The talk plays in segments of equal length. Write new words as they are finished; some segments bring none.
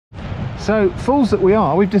So, fools that we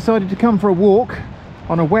are, we've decided to come for a walk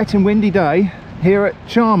on a wet and windy day here at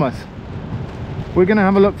Charmouth. We're going to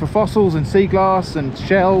have a look for fossils and sea glass and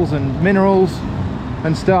shells and minerals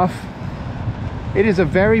and stuff. It is a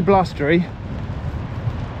very blustery,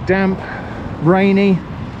 damp, rainy,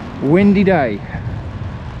 windy day.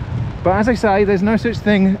 But as I say, there's no such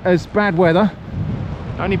thing as bad weather,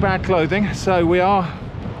 only bad clothing. So we are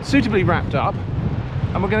suitably wrapped up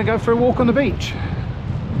and we're going to go for a walk on the beach.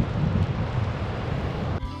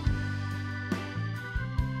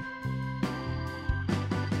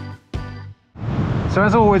 So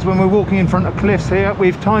as always, when we're walking in front of cliffs here,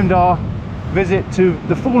 we've timed our visit to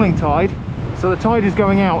the falling tide. So the tide is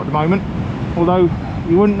going out at the moment, although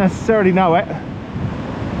you wouldn't necessarily know it.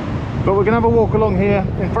 But we're going to have a walk along here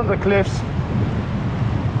in front of the cliffs,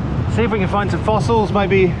 see if we can find some fossils,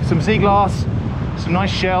 maybe some sea glass, some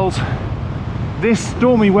nice shells. This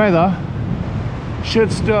stormy weather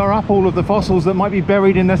should stir up all of the fossils that might be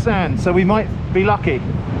buried in the sand, so we might be lucky.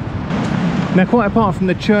 Now, quite apart from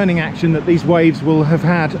the churning action that these waves will have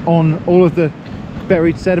had on all of the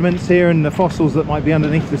buried sediments here and the fossils that might be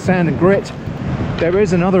underneath the sand and grit, there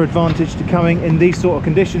is another advantage to coming in these sort of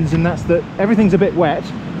conditions, and that's that everything's a bit wet,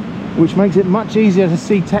 which makes it much easier to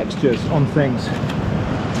see textures on things.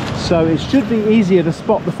 So it should be easier to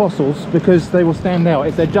spot the fossils because they will stand out.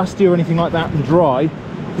 If they're dusty or anything like that and dry,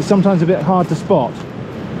 it's sometimes a bit hard to spot.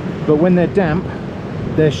 But when they're damp,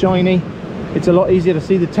 they're shiny, it's a lot easier to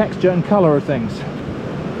see the texture and colour of things.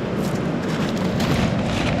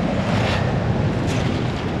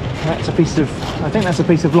 That's a piece of, I think that's a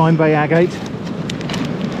piece of Lime Bay agate.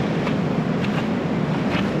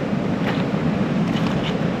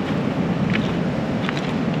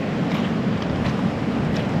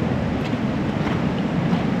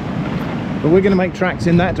 But we're going to make tracks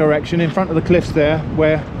in that direction, in front of the cliffs there,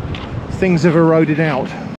 where things have eroded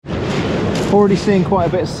out. Already seeing quite a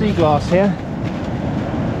bit of sea glass here,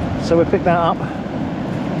 so we'll pick that up.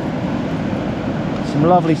 Some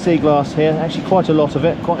lovely sea glass here, actually quite a lot of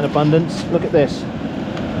it, quite an abundance. Look at this.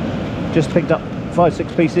 Just picked up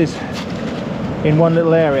 5-6 pieces in one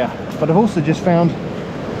little area. But I've also just found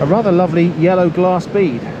a rather lovely yellow glass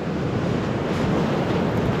bead.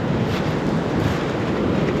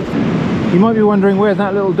 You might be wondering where's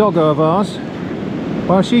that little doggo of ours.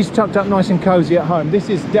 Well, she's tucked up nice and cozy at home. This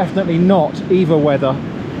is definitely not Eva weather.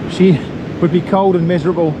 She would be cold and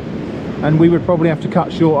miserable, and we would probably have to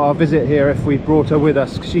cut short our visit here if we brought her with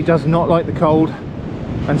us. She does not like the cold,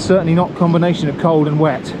 and certainly not a combination of cold and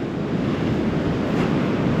wet.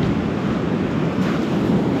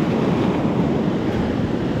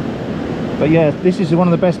 But yeah, this is one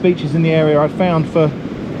of the best beaches in the area I've found for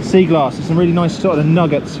sea glass. There's some really nice sort of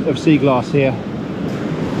nuggets of sea glass here.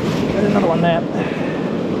 There's another one there.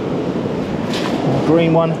 A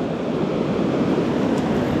green one.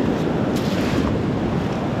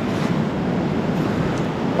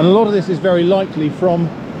 And a lot of this is very likely from,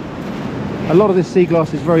 a lot of this sea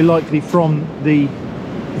glass is very likely from the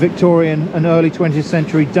Victorian and early 20th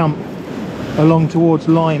century dump along towards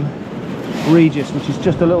Lyme Regis, which is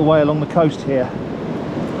just a little way along the coast here.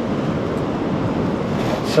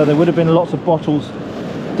 So there would have been lots of bottles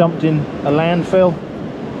dumped in a landfill,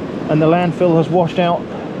 and the landfill has washed out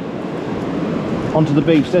onto the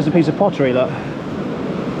beach. There's a piece of pottery, look.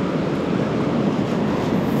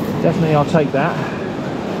 Definitely I'll take that.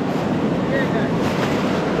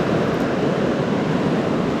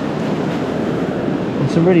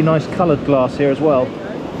 And some really nice coloured glass here as well.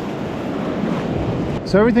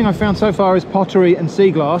 So everything I've found so far is pottery and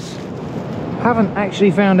sea glass. Haven't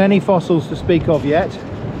actually found any fossils to speak of yet,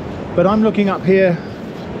 but I'm looking up here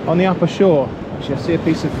on the upper shore. Actually, I see a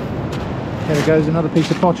piece of, there it goes, another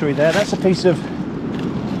piece of pottery there. That's a piece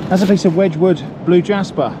of Wedgwood blue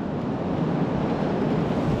jasper.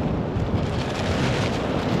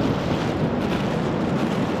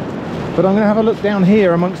 But I'm going to have a look down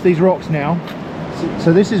here amongst these rocks now.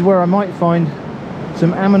 So this is where I might find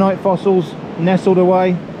some ammonite fossils nestled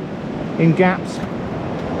away in gaps.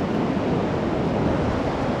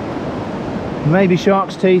 Maybe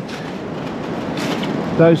shark's teeth,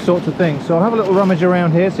 those sorts of things. So I'll have a little rummage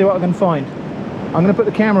around here, see what I can find. I'm going to put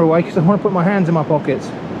the camera away because I want to put my hands in my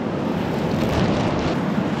pockets.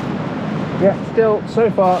 Yeah, still so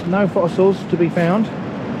far no fossils to be found.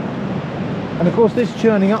 And of course this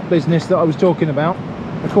churning up business that I was talking about,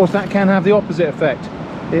 of course that can have the opposite effect.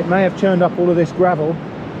 It may have churned up all of this gravel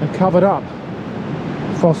and covered up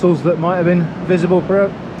fossils that might have been visible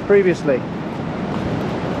previously.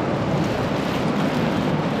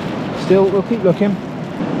 Still, we'll keep looking.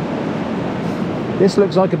 This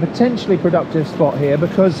looks like a potentially productive spot here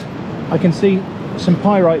because I can see some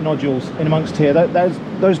pyrite nodules in amongst here.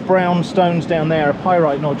 Those brown stones down there are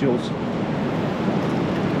pyrite nodules.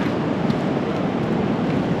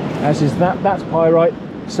 As is that's pyrite,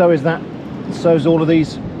 so is that, so is all of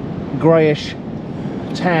these greyish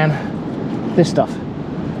tan. This stuff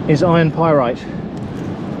is iron pyrite.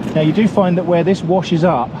 Now you do find that where this washes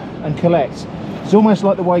up and collects, it's almost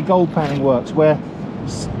like the way gold panning works, where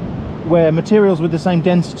materials with the same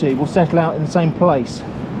density will settle out in the same place.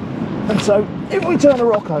 And so if we turn a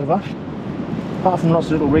rock over, apart from lots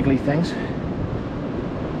of little wriggly things,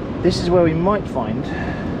 this is where we might find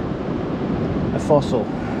a fossil,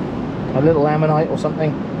 a little ammonite or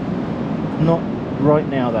something. Not right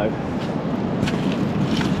now though.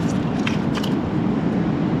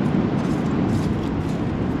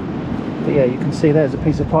 But yeah, you can see there's a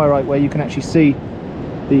piece of pyrite where you can actually see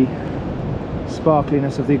the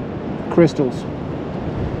sparkliness of the crystals.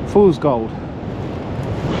 Fool's gold.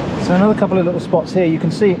 So another couple of little spots here. You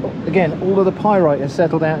can see again all of the pyrite has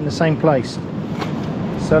settled out in the same place.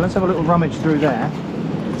 So let's have a little rummage through there.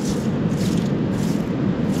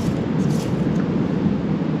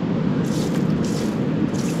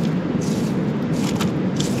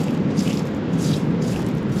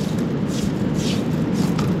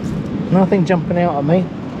 Nothing jumping out at me.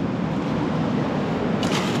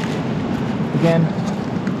 Again,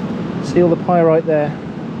 see all the pyrite there.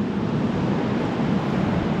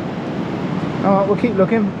 Alright, we'll keep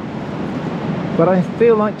looking. But I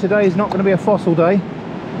feel like today is not going to be a fossil day.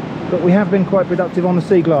 But we have been quite productive on the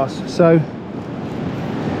sea glass. So,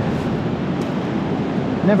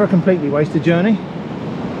 never a completely wasted journey.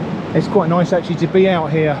 It's quite nice actually to be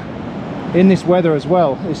out here in this weather as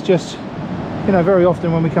well. It's just, you know, very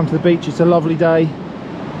often when we come to the beach it's a lovely day,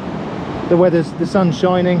 the sun's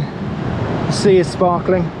shining, the sea is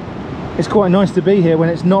sparkling. It's quite nice to be here when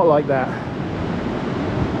it's not like that.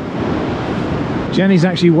 Jenny's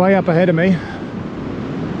actually way up ahead of me.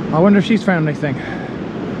 I wonder if she's found anything.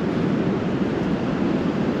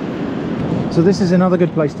 So this is another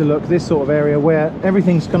good place to look, this sort of area where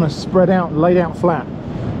everything's kind of spread out and laid out flat.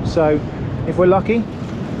 So if we're lucky,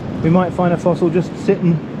 we might find a fossil just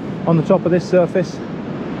sitting on the top of this surface,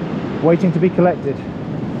 waiting to be collected.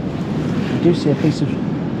 I do see a piece of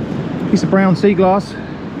brown sea glass.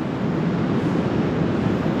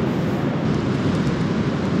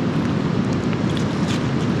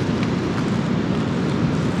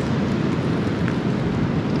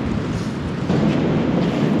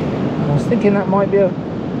 I was thinking that might be a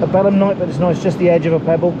belemnite, but it's not, it's just the edge of a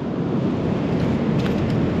pebble.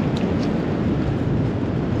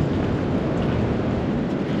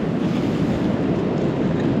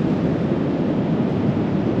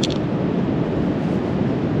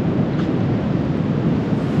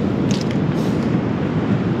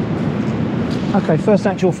 Okay, first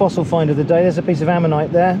actual fossil find of the day. There's a piece of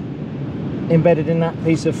ammonite there, embedded in that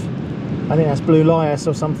piece of, I think that's blue lias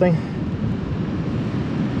or something.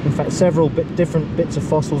 In fact, several different bits of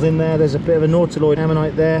fossils in there. There's a bit of a nautiloid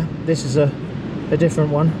ammonite there. This is a different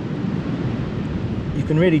one. You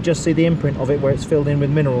can really just see the imprint of it where it's filled in with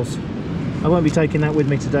minerals. I won't be taking that with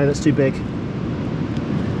me today, that's too big.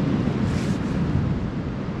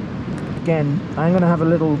 Again, I'm going to have a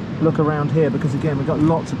little look around here because again we've got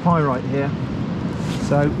lots of pyrite here.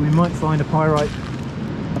 So we might find a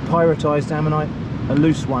pyritized ammonite, a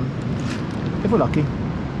loose one, if we're lucky.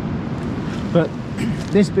 But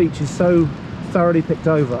this beach is so thoroughly picked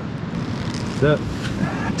over that,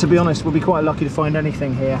 to be honest, we'll be quite lucky to find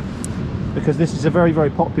anything here, because this is a very, very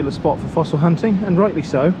popular spot for fossil hunting, and rightly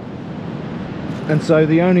so. And so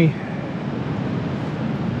the only,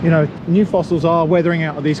 you know, new fossils are weathering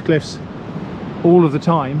out of these cliffs all of the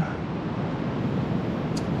time.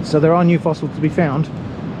 So there are new fossils to be found,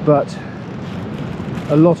 but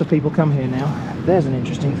a lot of people come here now. There's an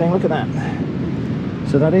interesting thing, look at that.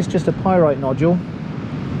 So that is just a pyrite nodule,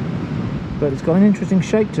 but it's got an interesting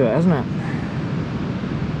shape to it, hasn't it?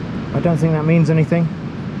 I don't think that means anything.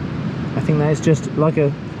 I think that is just like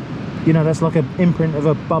a, you know, that's like an imprint of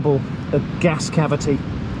a bubble, a gas cavity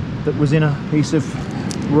that was in a piece of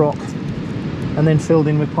rock and then filled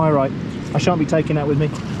in with pyrite. I shan't be taking that with me.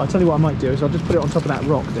 I'll tell you what I might do is I'll just put it on top of that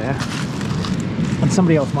rock there, and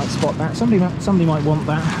somebody else might spot that. Somebody might want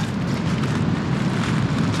that.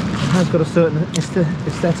 It has got a certain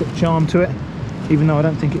aesthetic charm to it, even though I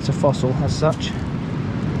don't think it's a fossil as such.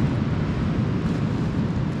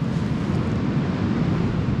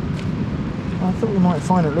 I thought we might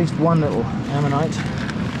find at least one little ammonite.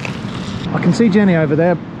 I can see Jenny over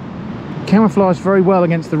there, camouflaged very well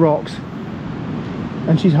against the rocks.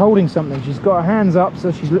 And she's holding something. She's got her hands up,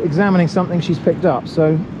 so she's examining something she's picked up.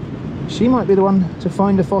 So she might be the one to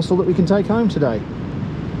find a fossil that we can take home today.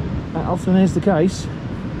 That often is the case.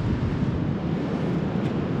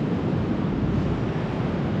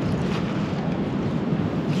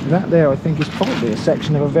 That there, I think, is probably a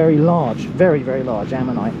section of a very large, very, very large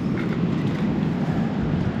ammonite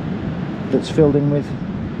that's filled in with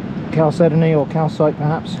chalcedony or calcite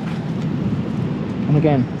perhaps. And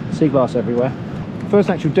again, sea glass everywhere. First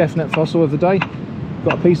actual definite fossil of the day.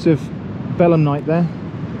 Got a piece of belemnite there.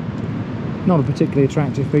 Not a particularly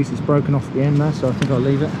attractive piece, it's broken off at the end there, so I think I'll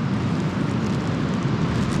leave it.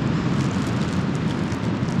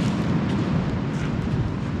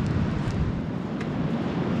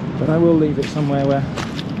 But I will leave it somewhere where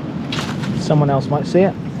someone else might see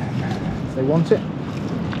it if they want it.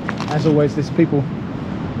 As always, there's people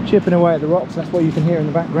chipping away at the rocks, that's what you can hear in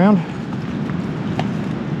the background.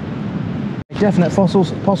 Definite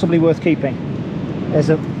fossils, possibly worth keeping. There's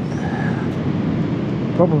a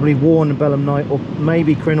probably worn belemnite or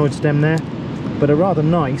maybe crinoid stem there, but a rather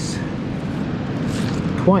nice,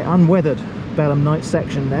 quite unweathered belemnite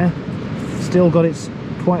section there. Still got its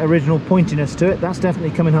quite original pointiness to it. That's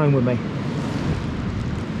definitely coming home with me.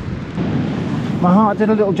 My heart did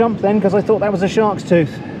a little jump then because I thought that was a shark's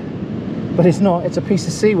tooth, but it's not, it's a piece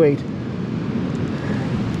of seaweed.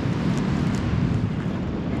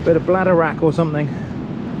 Bit of bladder rack or something.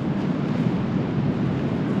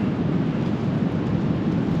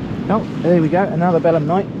 Oh, there we go, another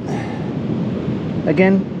belemnite.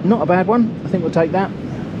 Again, not a bad one. I think we'll take that.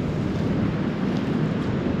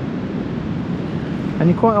 And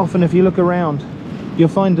you quite often, if you look around, you'll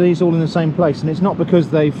find these all in the same place, and it's not because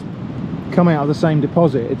they've come out of the same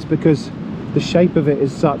deposit, it's because the shape of it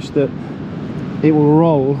is such that it will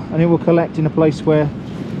roll and it will collect in a place where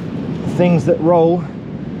things that roll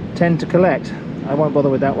tend to collect. I won't bother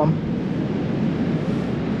with that one.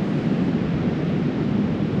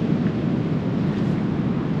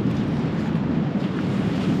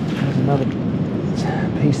 There's another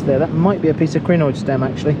piece there. That might be a piece of crinoid stem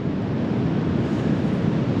actually.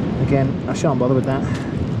 Again, I shan't bother with that.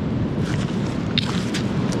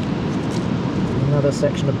 Another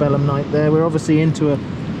section of belemnite there. We're obviously into a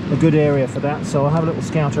good area for that, so I'll have a little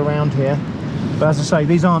scout around here. But as I say,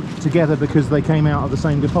 these aren't together because they came out of the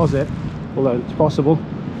same deposit, although it's possible.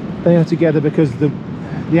 They are together because the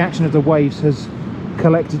action of the waves has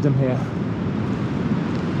collected them here.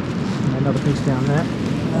 And another piece down there,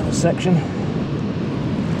 another section.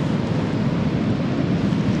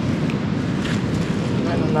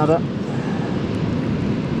 And another.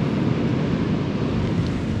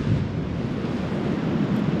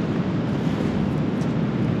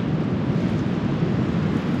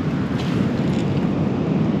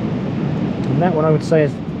 And that one I would say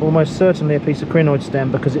is almost certainly a piece of crinoid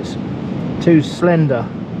stem because it's too slender.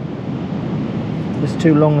 It's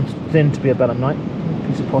too long and thin to be a belemnite.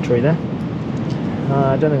 Piece of pottery there.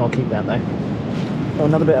 I don't think I'll keep that though. Oh,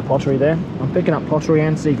 another bit of pottery there. I'm picking up pottery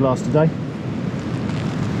and sea glass today.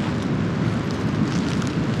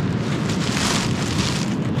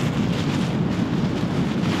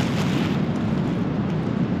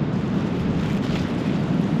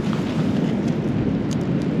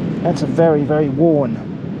 That's a very, very worn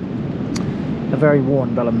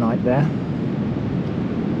belemnite there.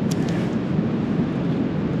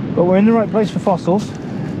 But we're in the right place for fossils.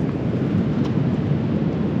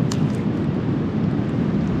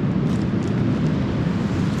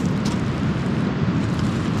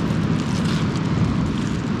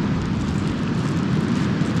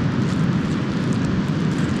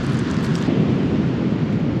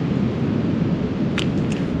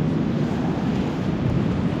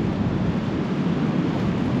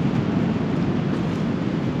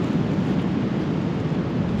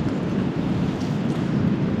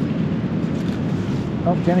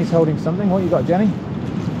 Oh, Jenny's holding something. What you got, Jenny?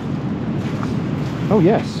 Oh,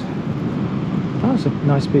 yes. Oh, that's a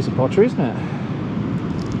nice piece of pottery, isn't it?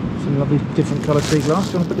 Some lovely different coloured sea glass.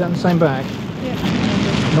 Do you want to put that in the same bag? Yeah.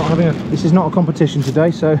 Not having a. This is not a competition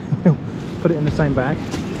today, so we'll put it in the same bag.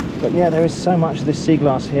 But yeah, there is so much of this sea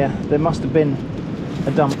glass here. There must have been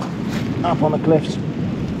a dump up on the cliffs.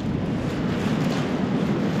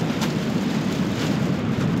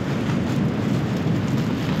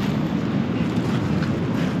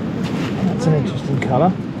 That's an interesting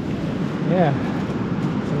colour. Yeah,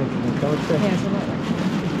 it's an interesting colour too. Yeah, it's a lot like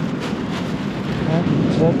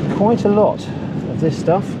So quite a lot of this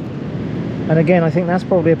stuff. And again, I think that's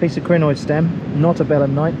probably a piece of crinoid stem, not a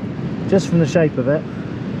belemnite, just from the shape of it.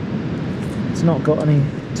 It's not got any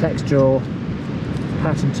texture or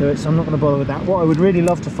pattern to it, so I'm not going to bother with that. What I would really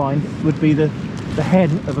love to find would be the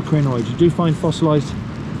head of a crinoid. You do find fossilised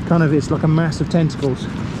kind of, it's like a mass of tentacles.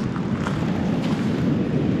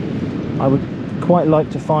 I would quite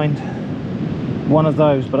like to find one of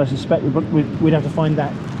those, but I suspect we'd have to find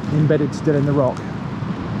that embedded still in the rock.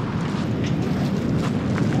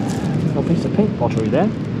 A piece of pink pottery there.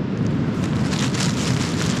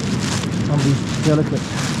 Somebody's delicate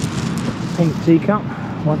pink teacup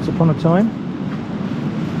once upon a time.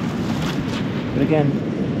 But again,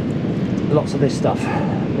 lots of this stuff.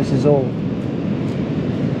 This is all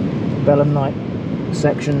belemnite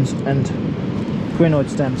sections and crinoid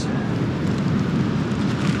stems.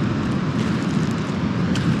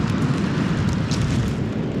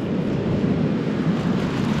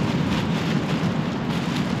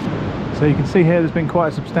 So you can see here there's been quite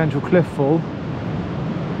a substantial cliff fall.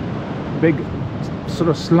 Big sort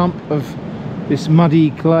of slump of this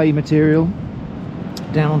muddy clay material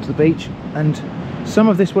down onto the beach, and some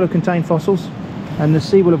of this will have contained fossils and the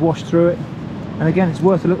sea will have washed through it. And again, it's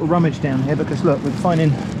worth a little rummage down here, because look, we're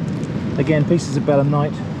finding again pieces of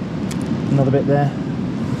belemnite, another bit there,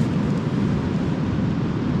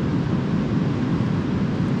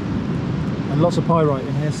 and lots of pyrite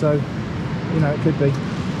in here, so you know, it could be.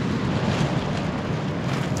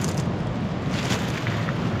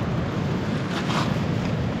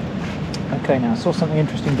 Okay, now I saw something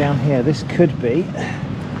interesting down here. This could be,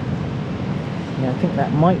 yeah, I think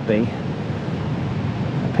that might be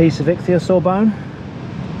a piece of ichthyosaur bone.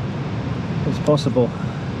 It's possible.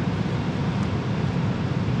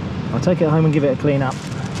 I'll take it home and give it a clean up.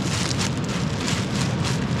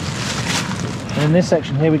 And in this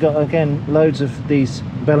section here we got again loads of these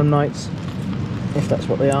belemnites, if that's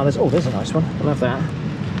what they are. There's, oh, there's a nice one. I'll have that.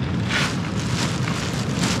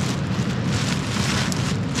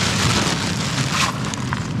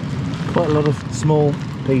 Quite a lot of small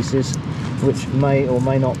pieces which may or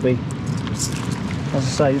may not be, as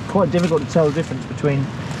I say, quite difficult to tell the difference between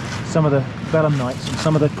some of the belemnites and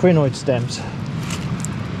some of the crinoid stems.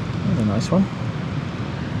 There's a nice one.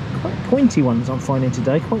 Quite pointy ones I'm finding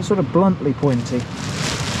today, quite sort of bluntly pointy.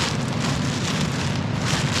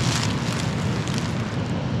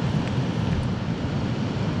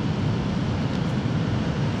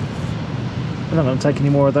 I'm not going to take any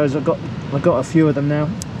more of those. I've got a few of them now.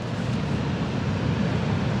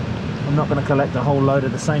 I'm not going to collect a whole load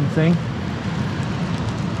of the same thing.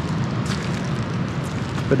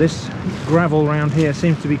 But this gravel around here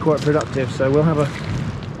seems to be quite productive, so we'll have a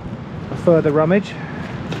further rummage.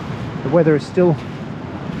 The weather is still,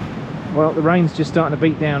 well, the rain's just starting to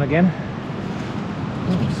beat down again.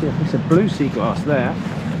 Oh, see a piece of blue sea glass there.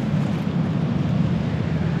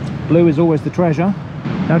 Blue is always the treasure.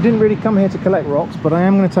 Now, I didn't really come here to collect rocks, but I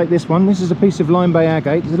am going to take this one. This is a piece of Lime Bay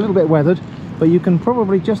agate. It's a little bit weathered, but you can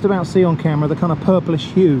probably just about see on camera the kind of purplish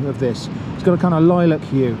hue of this. It's got a kind of lilac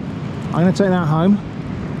hue. I'm going to take that home.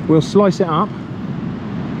 We'll slice it up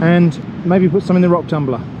and maybe put some in the rock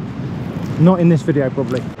tumbler. Not in this video,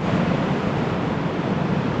 probably.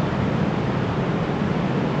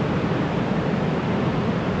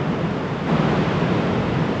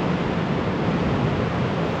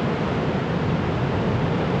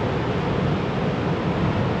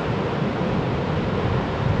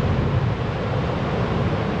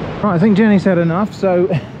 Right, I think Jenny's had enough, so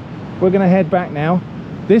we're going to head back now.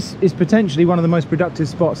 This is potentially one of the most productive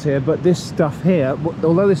spots here, but this stuff here,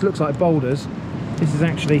 although this looks like boulders, this is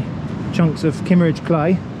actually chunks of Kimmeridge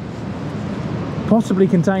clay, possibly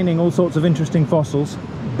containing all sorts of interesting fossils,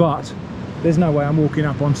 but there's no way I'm walking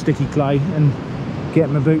up on sticky clay and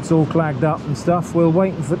getting my boots all clagged up and stuff. We'll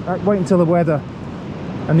wait until the weather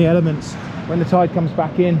and the elements, when the tide comes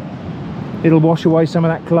back in, it'll wash away some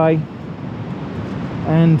of that clay,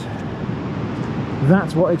 and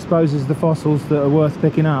that's what exposes the fossils that are worth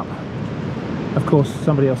picking up. Of course,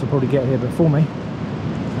 somebody else will probably get here before me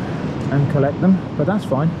and collect them, but that's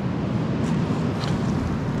fine.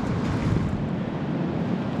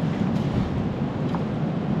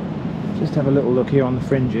 Just have a little look here on the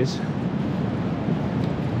fringes.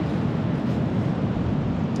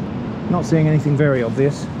 Not seeing anything very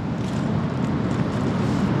obvious.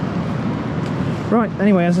 Right,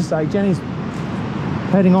 anyway, as I say, Jenny's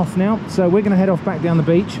heading off now, so we're going to head off back down the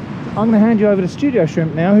beach. I'm going to hand you over to Studio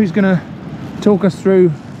Shrimp now, who's going to talk us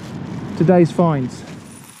through today's finds.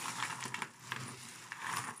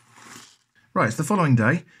 Right, it's the following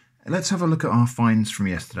day. Let's have a look at our finds from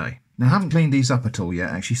yesterday. Now, I haven't cleaned these up at all yet,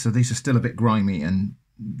 actually, so these are still a bit grimy and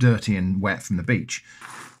dirty and wet from the beach.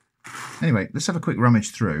 Anyway, let's have a quick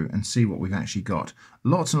rummage through and see what we've actually got.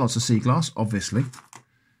 Lots and lots of sea glass, obviously.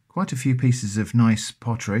 Quite a few pieces of nice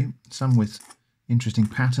pottery, some with interesting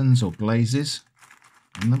patterns or glazes.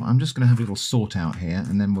 And I'm just going to have a little sort out here,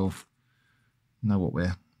 and then we'll know what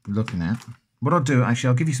we're looking at. What I'll do, actually,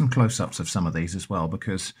 I'll give you some close-ups of some of these as well,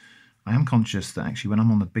 because I am conscious that actually when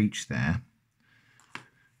I'm on the beach there,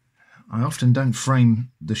 I often don't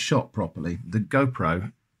frame the shot properly. The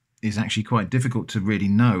GoPro is actually quite difficult to really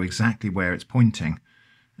know exactly where it's pointing.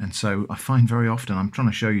 And so I find very often I'm trying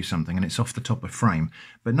to show you something and it's off the top of frame.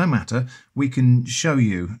 But no matter, we can show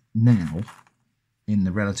you now in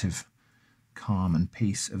the relative calm and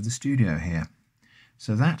peace of the studio here.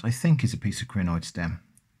 So that, I think, is a piece of crinoid stem.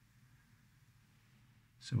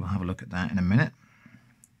 So we'll have a look at that in a minute.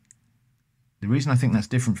 The reason I think that's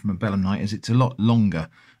different from a belemnite is it's a lot longer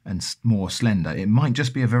and more slender. It might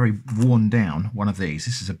just be a very worn down one of these.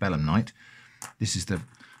 This is a belemnite. This is the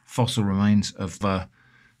fossil remains of a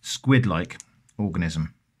squid-like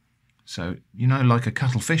organism. So, you know, like a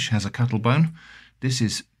cuttlefish has a cuttle bone, this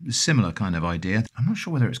is a similar kind of idea. I'm not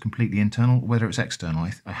sure whether it's completely internal or whether it's external.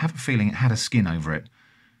 I have a feeling it had a skin over it.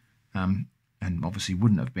 And obviously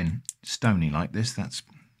wouldn't have been stony like this. That's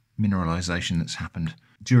mineralization that's happened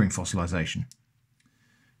during fossilization.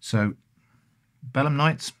 So,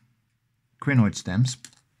 belemnites, crinoid stems.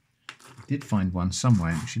 I did find one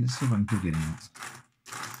somewhere, actually. Let's see if I can dig it out.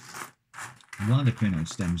 One of the crinoid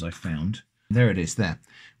stems I found, there it is there.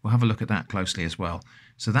 We'll have a look at that closely as well.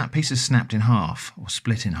 So that piece is snapped in half, or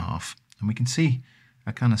split in half, and we can see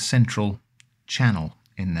a kind of central channel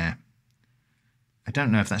in there. I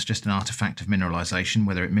don't know if that's just an artifact of mineralization,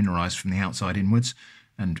 whether it mineralized from the outside inwards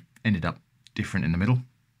and ended up different in the middle,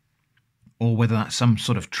 or whether that's some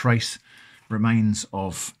sort of trace remains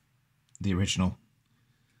of the original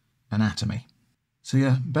anatomy. So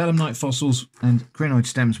yeah, belemnite fossils and crinoid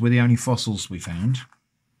stems were the only fossils we found.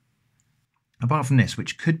 Apart from this,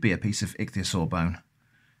 which could be a piece of ichthyosaur bone.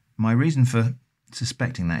 My reason for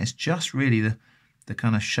suspecting that is just really the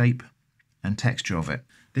kind of shape and texture of it.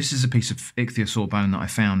 This is a piece of ichthyosaur bone that I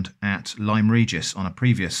found at Lyme Regis on a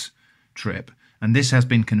previous trip, and this has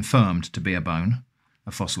been confirmed to be a bone,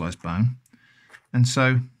 a fossilised bone. And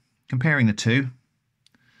so, comparing the two,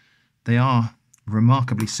 they are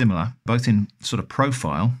remarkably similar, both in sort of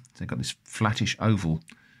profile, so they've got this flattish oval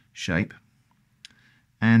shape,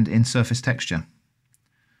 and in surface texture.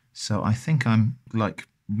 So I think I'm like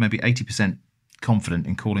maybe 80% confident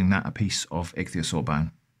in calling that a piece of ichthyosaur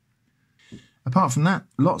bone. Apart from that,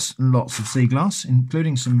 lots and lots of sea glass,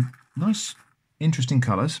 including some nice, interesting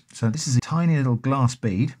colours. So this is a tiny little glass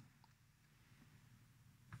bead.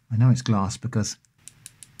 I know it's glass because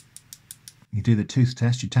you do the tooth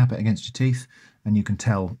test, you tap it against your teeth, and you can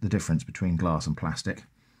tell the difference between glass and plastic.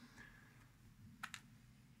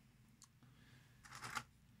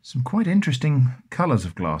 Some quite interesting colours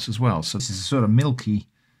of glass as well. So this is a sort of milky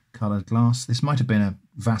coloured glass. This might have been a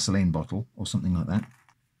Vaseline bottle or something like that.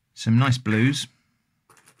 Some nice blues.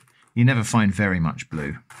 You never find very much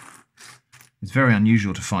blue. It's very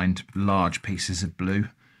unusual to find large pieces of blue,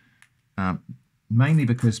 mainly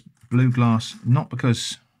because blue glass, not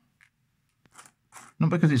because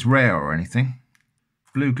it's rare or anything.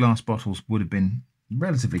 Blue glass bottles would have been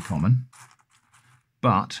relatively common,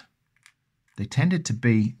 but they tended to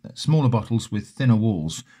be smaller bottles with thinner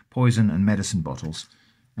walls, poison and medicine bottles,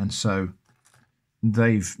 and so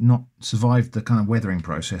they've not survived the kind of weathering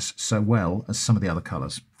process so well as some of the other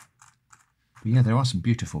colours. But yeah, there are some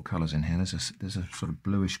beautiful colours in here. There's a sort of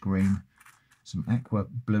bluish green, some aqua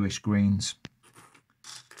bluish greens.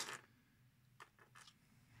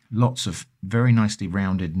 Lots of very nicely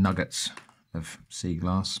rounded nuggets of sea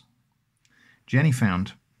glass. Jenny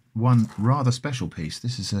found one rather special piece.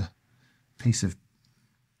 This is a piece of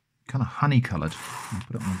kind of honey-coloured,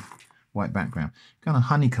 put it on a white background, kind of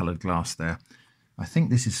honey-coloured glass there. I think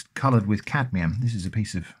this is coloured with cadmium. This is a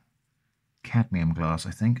piece of cadmium glass,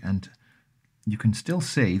 I think, and you can still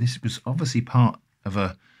see this was obviously part of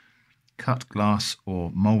a cut glass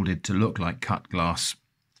or moulded to look like cut glass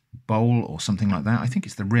bowl or something like that. I think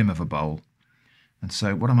it's the rim of a bowl. And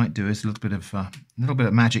so what I might do is a little bit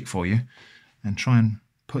of magic for you and try and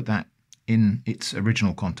put that in its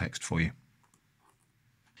original context for you.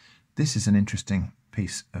 This is an interesting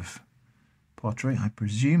piece of pottery. I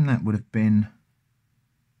presume that would have been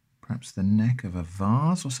perhaps the neck of a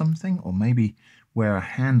vase or something, or maybe where a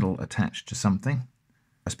handle attached to something.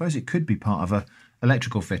 I suppose it could be part of a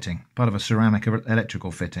electrical fitting, part of a ceramic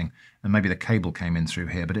electrical fitting, and maybe the cable came in through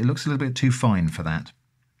here, but it looks a little bit too fine for that.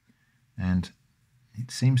 And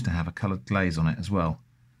it seems to have a coloured glaze on it as well.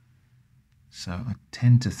 So I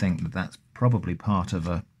tend to think that that's probably part of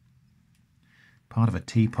a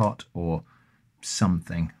teapot or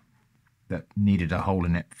something that needed a hole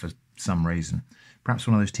in it for some reason. Perhaps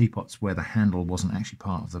one of those teapots where the handle wasn't actually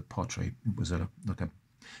part of the pottery. It was like a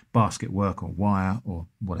basket work or wire or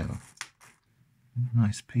whatever.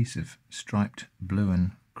 Nice piece of striped blue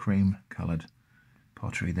and cream coloured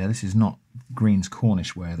pottery there. This is not Green's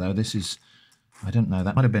Cornish ware though. This is, I don't know,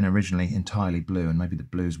 that might have been originally entirely blue and maybe the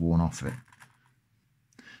blue's worn off it.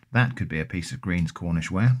 That could be a piece of Green's Cornish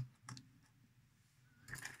ware.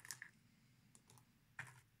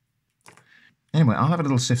 Anyway, I'll have a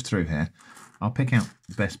little sift through here. I'll pick out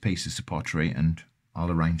the best pieces of pottery and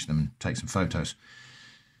I'll arrange them and take some photos.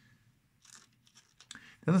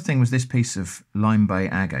 The other thing was this piece of Lime Bay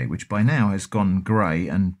agate, which by now has gone grey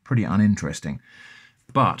and pretty uninteresting.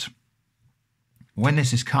 But when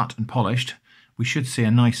this is cut and polished, we should see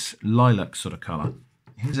a nice lilac sort of colour.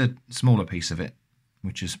 Here's a smaller piece of it,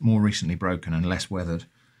 which is more recently broken and less weathered.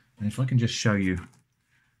 And if I can just show you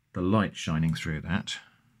the light shining through that,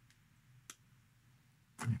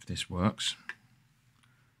 if this works.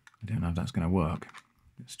 I don't know if that's going to work.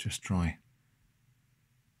 Let's just try.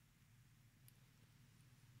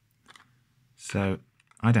 So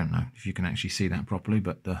I don't know if you can actually see that properly,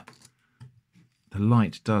 but the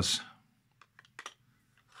light does.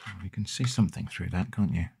 You can see something through that,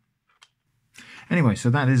 can't you? Anyway,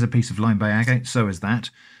 so that is a piece of Lime Bay agate. So is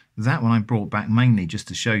that. That one I brought back mainly just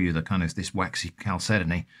to show you the kind of this waxy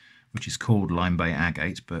chalcedony, which is called Lime Bay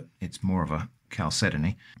agate, but it's more of a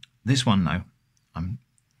chalcedony. This one, though, I'm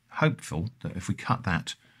hopeful that if we cut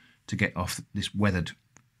that to get off this weathered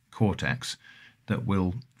cortex, that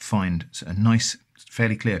we'll find a nice,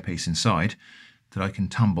 fairly clear piece inside that I can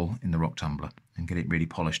tumble in the rock tumbler and get it really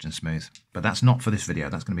polished and smooth. But that's not for this video,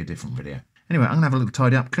 that's going to be a different video. Anyway, I'm going to have a little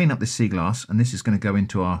tidy up, clean up this sea glass, and this is going to go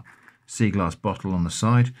into our sea glass bottle on the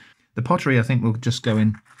side. The pottery, I think, will just go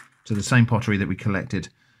in to the same pottery that we collected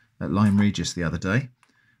at Lyme Regis the other day.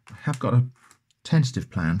 I have got a tentative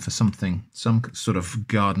plan for something, some sort of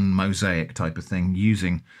garden mosaic type of thing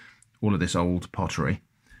using all of this old pottery,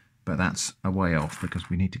 but that's a way off because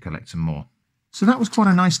we need to collect some more. So that was quite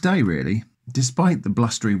a nice day, really. Despite the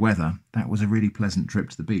blustery weather, that was a really pleasant trip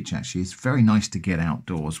to the beach, actually. It's very nice to get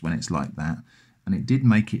outdoors when it's like that, and it did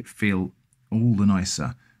make it feel all the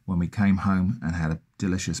nicer when we came home and had a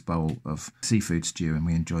delicious bowl of seafood stew, and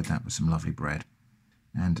we enjoyed that with some lovely bread.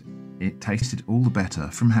 And it tasted all the better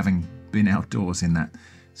from having been outdoors in that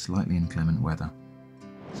slightly inclement weather.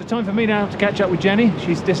 So time for me now to catch up with Jenny.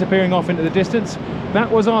 She's disappearing off into the distance.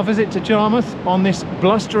 That was our visit to Charmouth on this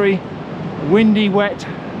blustery, windy, wet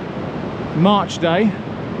March day.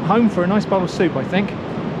 Home for a nice bowl of soup, I think.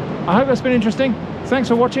 I hope that's been interesting. Thanks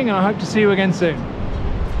for watching, and I hope to see you again soon.